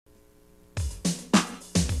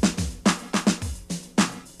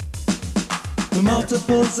The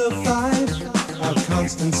multiples of 5 are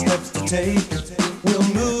constant steps to take. We'll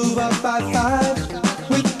move up by 5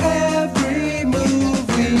 with every move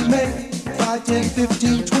we make. 5, 10,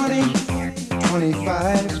 15, 20,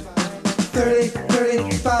 25, 30,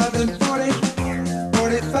 35, and 40,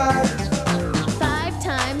 45. 5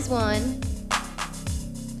 times 1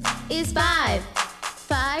 is 5.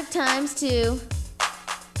 5 times 2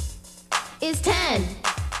 is 10.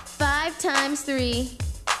 5 times 3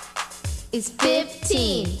 is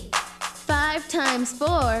 15. 5 times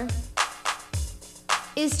 4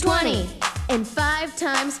 is 20. And 5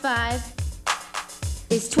 times 5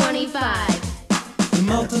 is 25. The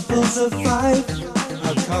multiples of 5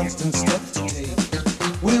 are constant steps to take.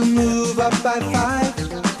 We'll move up by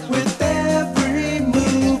 5 with every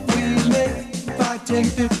move we make. 5, 10,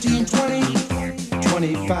 15, 20,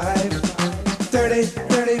 25, 30,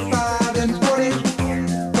 35, and 40,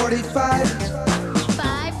 45.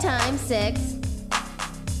 5 times 6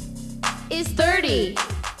 is 30.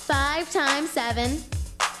 5 times 7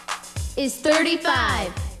 is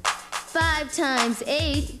 35. 5 times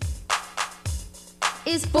 8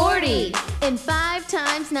 is 40. And 5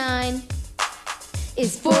 times 9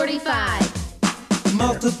 is 45.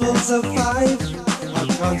 Multiples of 5 are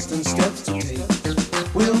constant steps to take.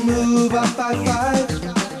 We'll move up by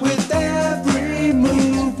 5 with every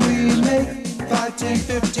move we make. 5, 10,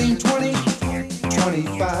 15, 20,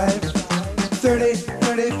 25, 30,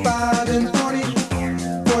 35, and 40,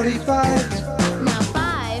 45. Now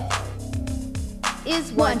 5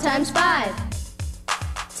 is 1 times 5.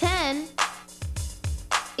 10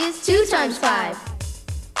 is 2 times 5.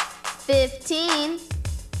 15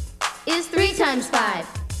 is 3 times 5.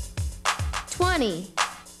 20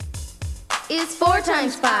 is 4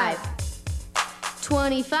 times 5.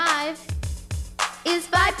 25 is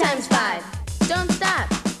 5 times 5. Don't stop.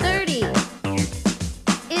 30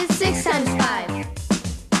 is 6 times 5.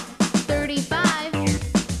 35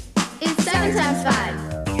 is 7 times 5.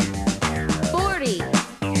 40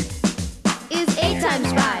 is 8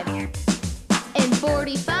 times 5. And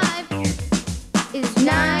 45 is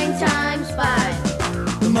 9 times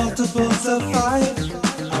 5. The multiples of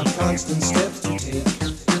 5 are constant steps to take.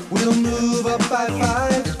 We'll move up by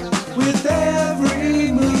 5 with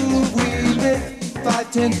every move we make.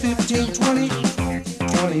 5, 10, 15, 20,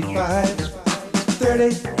 25,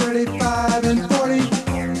 30, 35, and 40,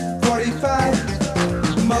 45.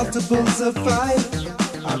 The multiples of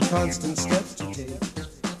 5 are constant steps to take.